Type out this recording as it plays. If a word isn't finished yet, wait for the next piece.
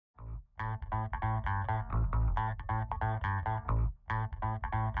Hi,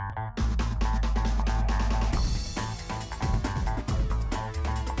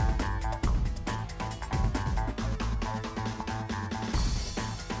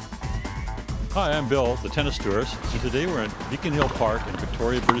 I'm Bill, the tennis tourist, and today we're in Beacon Hill Park in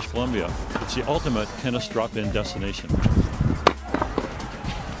Victoria, British Columbia. It's the ultimate tennis drop-in destination.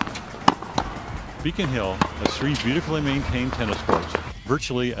 Beacon Hill has 3 beautifully maintained tennis courts,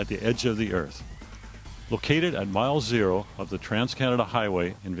 virtually at the edge of the earth. Located at mile 0 of the Trans-Canada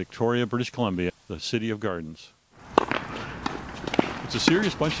Highway in Victoria, British Columbia, the City of Gardens. It's a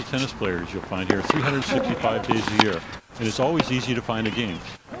serious bunch of tennis players you'll find here 365 days a year, and it's always easy to find a game.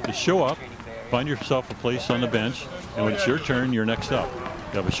 Just show up, find yourself a place on the bench, and when it's your turn, you're next up.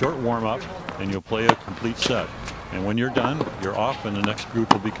 You have a short warm-up, and you'll play a complete set. And when you're done, you're off, and the next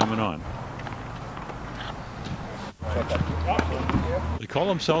group will be coming on. They call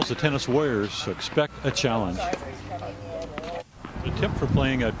themselves the Tennis Warriors, so expect a challenge. The tip for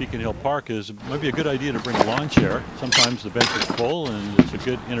playing at Beacon Hill Park is it might be a good idea to bring a lawn chair. Sometimes the bench is full, and it's a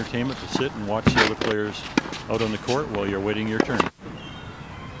good entertainment to sit and watch the other players out on the court while you're waiting your turn.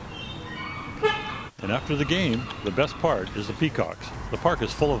 And after the game, the best part is the peacocks. The park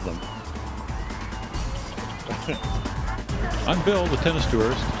is full of them. I'm Bill, the tennis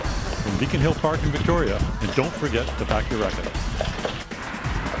tourist, from Beacon Hill Park in Victoria, and don't forget to pack your racket.